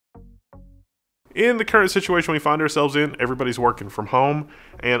In the current situation we find ourselves in, everybody's working from home,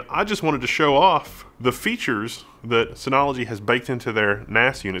 and I just wanted to show off the features that Synology has baked into their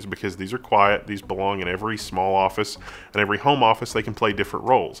NAS units, because these are quiet, these belong in every small office, and every home office they can play different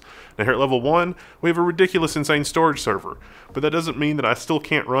roles. Now here at level 1, we have a ridiculous, insane storage server, but that doesn't mean that I still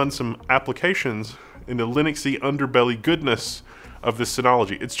can't run some applications in the Linuxy underbelly goodness of this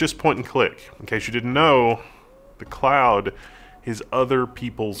Synology. It's just point and click. In case you didn't know, the cloud is other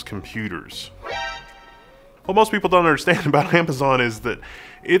people's computers. What most people don't understand about Amazon is that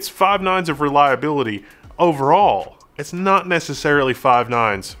it's 5 nines of reliability overall. It's not necessarily 5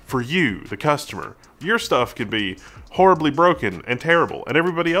 nines for you, the customer. Your stuff can be horribly broken and terrible, and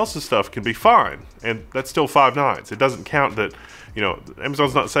everybody else's stuff can be fine, and that's still 5 nines. It doesn't count that, you know,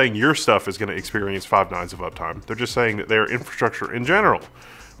 Amazon's not saying your stuff is going to experience 5 nines of uptime. They're just saying that their infrastructure in general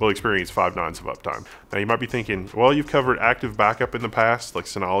will experience 5 nines of uptime. Now you might be thinking, well, you've covered active backup in the past, like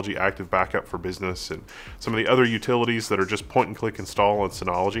Synology Active Backup for Business and some of the other utilities that are just point and click install on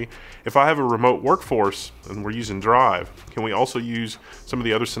Synology. If I have a remote workforce and we're using Drive, can we also use some of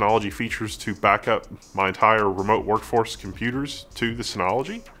the other Synology features to back up my entire remote workforce computers to the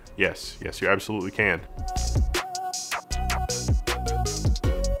Synology? Yes, you absolutely can.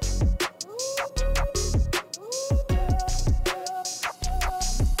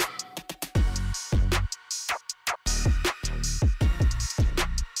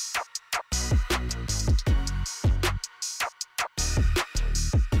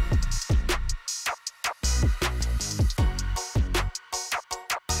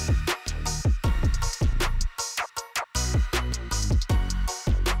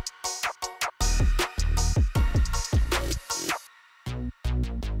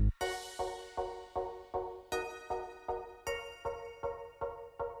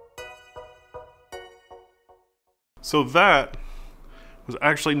 So that was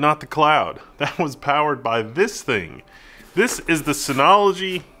actually not the cloud. That was powered by this thing. This is the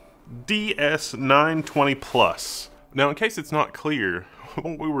Synology DS920 Plus. Now, in case it's not clear,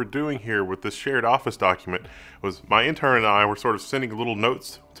 what we were doing here with this shared office document was my intern and I were sort of sending little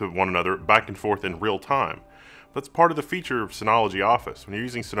notes to one another back and forth in real time. That's part of the feature of Synology Office. When you're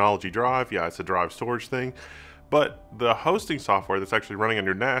using Synology Drive, yeah, it's a drive storage thing, but the hosting software that's actually running on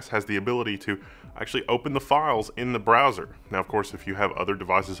your NAS has the ability to actually open the files in the browser. Now, of course, if you have other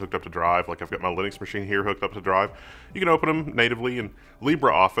devices hooked up to Drive, like I've got my Linux machine here hooked up to Drive, you can open them natively in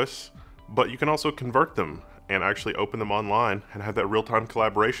LibreOffice, but you can also convert them and actually open them online and have that real-time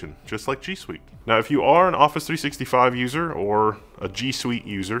collaboration, just like G Suite. Now, if you are an Office 365 user or a G Suite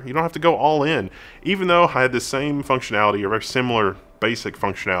user, you don't have to go all in. Even though I had the same functionality or very similar basic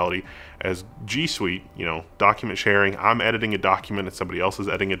functionality as G Suite, you know, document sharing. I'm editing a document and somebody else is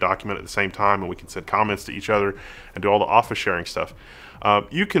editing a document at the same time, and we can send comments to each other and do all the office sharing stuff.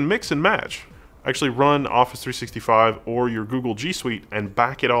 You can mix and match. Actually run Office 365 or your Google G Suite and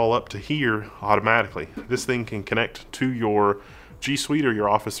back it all up to here automatically. This thing can connect to your G Suite or your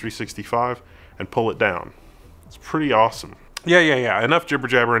Office 365 and pull it down. It's pretty awesome. Yeah, enough jibber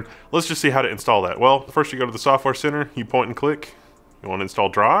jabbering. Let's just see how to install that. Well, first you go to the Software Center, you point and click. You want to install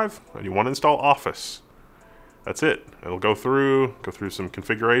Drive, and you want to install Office. That's it. It'll go through some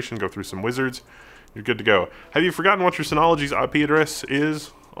configuration, go through some wizards. You're good to go. Have you forgotten what your Synology's IP address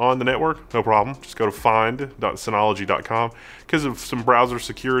is on the network? No problem. Just go to find.synology.com. Because of some browser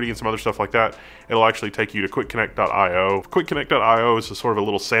security and some other stuff like that, it'll actually take you to quickconnect.io. Quickconnect.io is a sort of a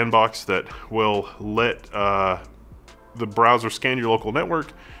little sandbox that will let the browser scan your local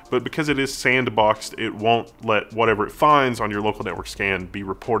network, but because it is sandboxed, it won't let whatever it finds on your local network scan be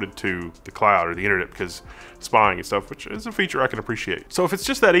reported to the cloud or the internet, because spying and stuff, which is a feature I can appreciate. So if it's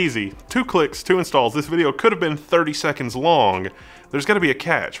just that easy, 2 clicks, 2 installs, this video could have been 30 seconds long. There's got to be a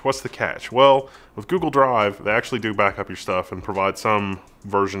catch. What's the catch? Well, with Google Drive, they actually do back up your stuff and provide some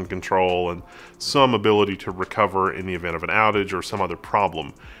version control and some ability to recover in the event of an outage or some other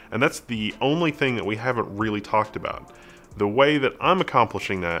problem. And that's the only thing that we haven't really talked about. The way that I'm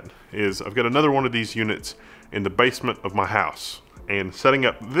accomplishing that is I've got another one of these units in the basement of my house, and setting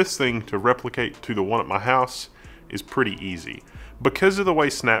up this thing to replicate to the one at my house is pretty easy. Because of the way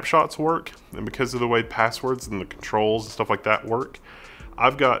snapshots work, and because of the way passwords and the controls and stuff like that work,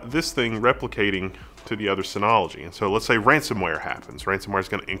 I've got this thing replicating to the other Synology. And so let's say ransomware happens. Ransomware is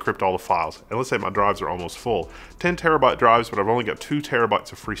going to encrypt all the files. And let's say my drives are almost full. 10 terabyte drives, but I've only got 2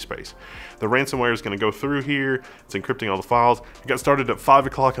 terabytes of free space. The ransomware is going to go through here. It's encrypting all the files. It got started at 5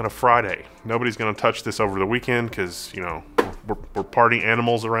 o'clock on a Friday. Nobody's going to touch this over the weekend because, you know, we're party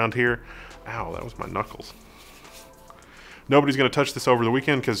animals around here. Ow, that was my knuckles. Nobody's going to touch this over the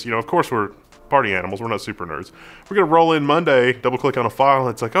weekend because, you know, of course we're party animals. We're not super nerds. We're going to roll in Monday, double click on a file,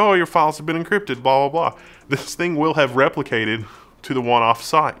 and it's like, oh, your files have been encrypted, blah, blah, blah. This thing will have replicated to the one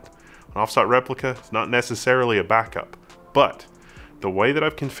off-site. An off-site replica is not necessarily a backup, but the way that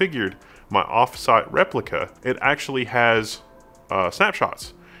I've configured my off-site replica, it actually has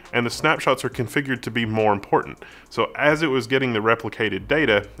snapshots. And the snapshots are configured to be more important. So as it was getting the replicated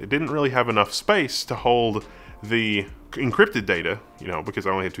data, it didn't really have enough space to hold the encrypted data, you know, because I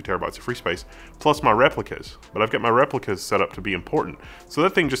only had 2 terabytes of free space, plus my replicas. But I've got my replicas set up to be important. So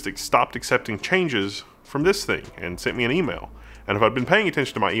that thing just stopped accepting changes from this thing and sent me an email. And if I'd been paying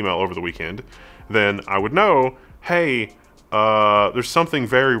attention to my email over the weekend, then I would know, hey, there's something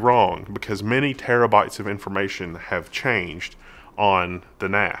very wrong because many terabytes of information have changed on the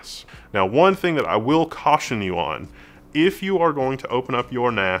NAS. Now, one thing that I will caution you on, if you are going to open up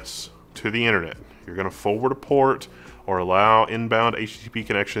your NAS to the internet, you're going to forward a port or allow inbound HTTP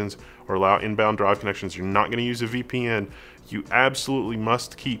connections or allow inbound drive connections, you're not going to use a VPN, you absolutely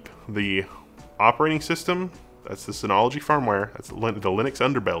must keep the operating system, that's the Synology firmware, that's the Linux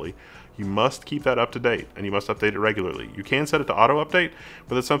underbelly, you must keep that up to date and you must update it regularly. You can set it to auto update,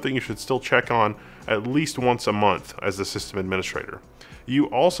 but that's something you should still check on at least once a month as the system administrator. You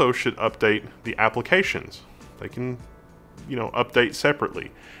also should update the applications. They can, you know, update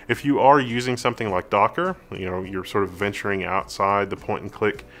separately. If you are using something like Docker, you know, you're sort of venturing outside the point and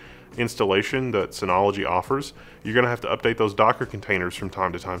click installation that Synology offers, you're going to have to update those Docker containers from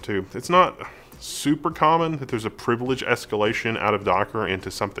time to time too. It's not super common that there's a privilege escalation out of Docker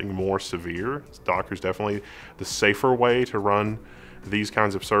into something more severe. Docker is definitely the safer way to run these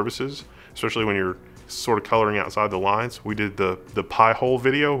kinds of services, especially when you're sort of coloring outside the lines. We did the pie hole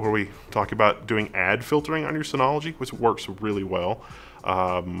video where we talk about doing ad filtering on your Synology, which works really well.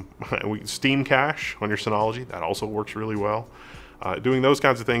 Steam cache on your Synology, that also works really well. Doing those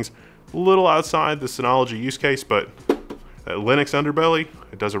kinds of things, a little outside the Synology use case, but that Linux underbelly,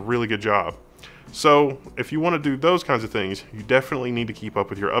 it does a really good job. So if you want to do those kinds of things, you definitely need to keep up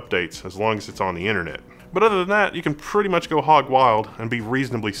with your updates as long as it's on the internet. But other than that, you can pretty much go hog wild and be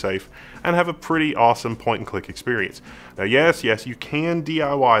reasonably safe and have a pretty awesome point and click experience. Now yes, you can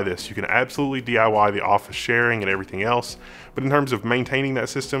DIY this. You can absolutely DIY the office sharing and everything else. But in terms of maintaining that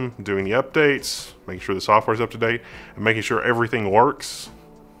system, doing the updates, making sure the software is up to date, and making sure everything works,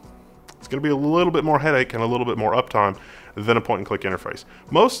 it's going to be a little bit more headache and a little bit more uptime than a point and click interface.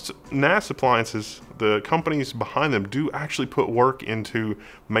 Most NAS appliances, the companies behind them do actually put work into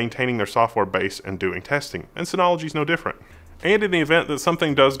maintaining their software base and doing testing, and Synology is no different. And in the event that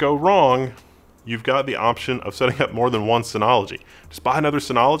something does go wrong, you've got the option of setting up more than one Synology. Just buy another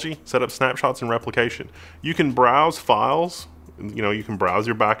Synology, set up Snapshots and Replication. You can browse files, you know, you can browse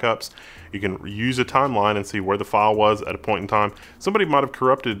your backups, you can use a timeline and see where the file was at a point in time. Somebody might have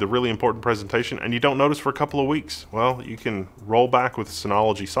corrupted the really important presentation and you don't notice for a couple of weeks. Well, you can roll back with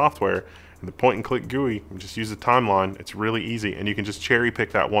Synology software and the point and click GUI, and just use a timeline. It's really easy and you can just cherry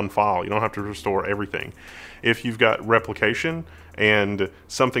pick that one file. You don't have to restore everything. If you've got replication and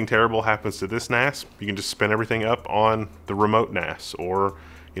something terrible happens to this NAS, you can just spin everything up on the remote NAS, or,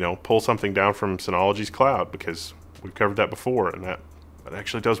 you know, pull something down from Synology's cloud, because we've covered that before and that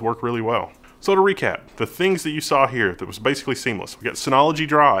actually does work really well. So to recap, the things that you saw here that was basically seamless. We got Synology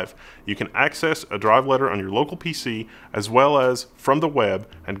Drive. You can access a drive letter on your local PC as well as from the web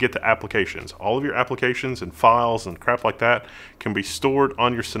and get to applications. All of your applications and files and crap like that can be stored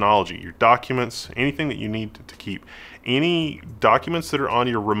on your Synology. Your documents, anything that you need to keep. Any documents that are on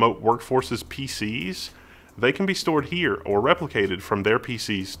your remote workforce's PCs, they can be stored here or replicated from their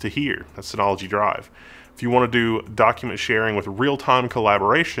PCs to here. That's Synology Drive. If you want to do document sharing with real-time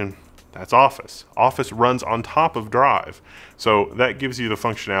collaboration, that's Office. Office runs on top of Drive. So that gives you the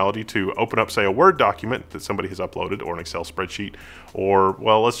functionality to open up, say, a Word document that somebody has uploaded, or an Excel spreadsheet, or,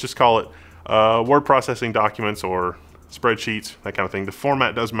 well, let's just call it word processing documents or spreadsheets, that kind of thing. The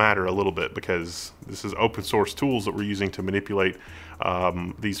format does matter a little bit because this is open source tools that we're using to manipulate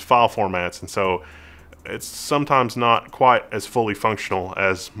these file formats, and so it's sometimes not quite as fully functional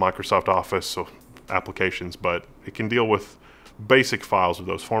as Microsoft Office applications, but it can deal with basic files of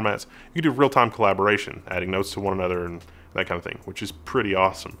those formats. You can do real-time collaboration, adding notes to one another and that kind of thing, which is pretty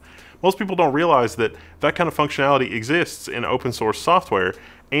awesome. Most people don't realize that that kind of functionality exists in open source software,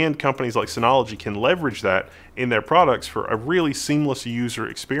 and companies like Synology can leverage that in their products for a really seamless user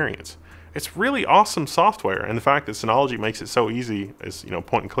experience. It's really awesome software, and the fact that Synology makes it so easy as, you know,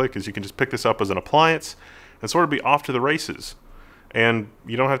 point and click, is you can just pick this up as an appliance and sort of be off to the races. And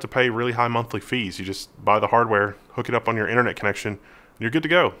you don't have to pay really high monthly fees. You just buy the hardware, hook it up on your internet connection, and you're good to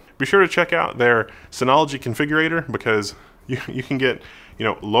go. Be sure to check out their Synology configurator, because you can get,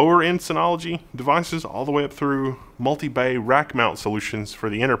 lower end Synology devices all the way up through multi-bay rack mount solutions for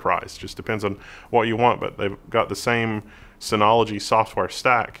the enterprise. Just depends on what you want, but they've got the same Synology software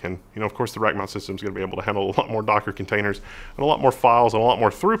stack. And, of course, the rack mount system is going to be able to handle a lot more Docker containers and a lot more files and a lot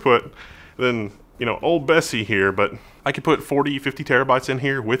more throughput than, old Bessie here. But I could put 40, 50 terabytes in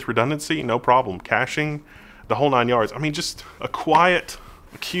here with redundancy, no problem. Caching, the whole 9 yards. I mean, just a quiet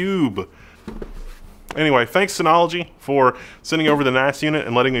cube. Anyway, thanks Synology for sending over the NAS unit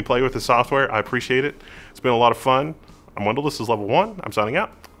and letting me play with the software. I appreciate it. It's been a lot of fun. I'm Wendell, this is Level 1. I'm signing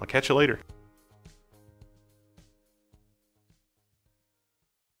out. I'll catch you later.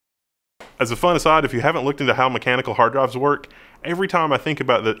 As a fun aside, if you haven't looked into how mechanical hard drives work, every time I think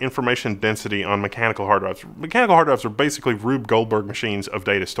about the information density on mechanical hard drives are basically Rube Goldberg machines of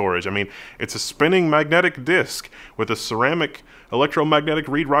data storage. I mean, it's a spinning magnetic disk with a ceramic electromagnetic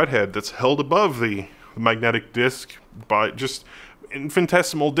read-write head that's held above the magnetic disk by just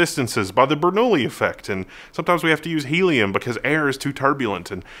infinitesimal distances by the Bernoulli effect. And sometimes we have to use helium because air is too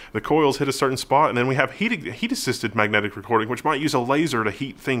turbulent and the coils hit a certain spot. And then we have heat-assisted magnetic recording, which might use a laser to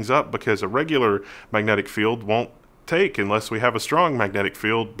heat things up because a regular magnetic field won't take unless we have a strong magnetic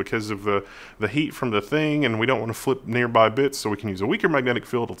field because of the heat from the thing, and we don't want to flip nearby bits, so we can use a weaker magnetic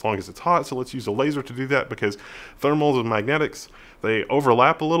field as long as it's hot. So let's use a laser to do that, because thermals and magnetics, they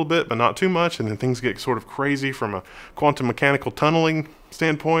overlap a little bit but not too much, and then things get sort of crazy from a quantum mechanical tunneling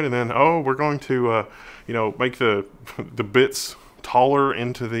standpoint. And then we're going to make the bits taller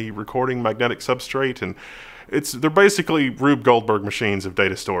into the recording magnetic substrate, and they're basically Rube Goldberg machines of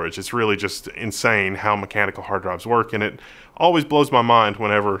data storage. It's really just insane how mechanical hard drives work, and it always blows my mind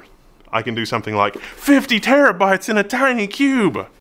whenever I can do something like 50 terabytes in a tiny cube.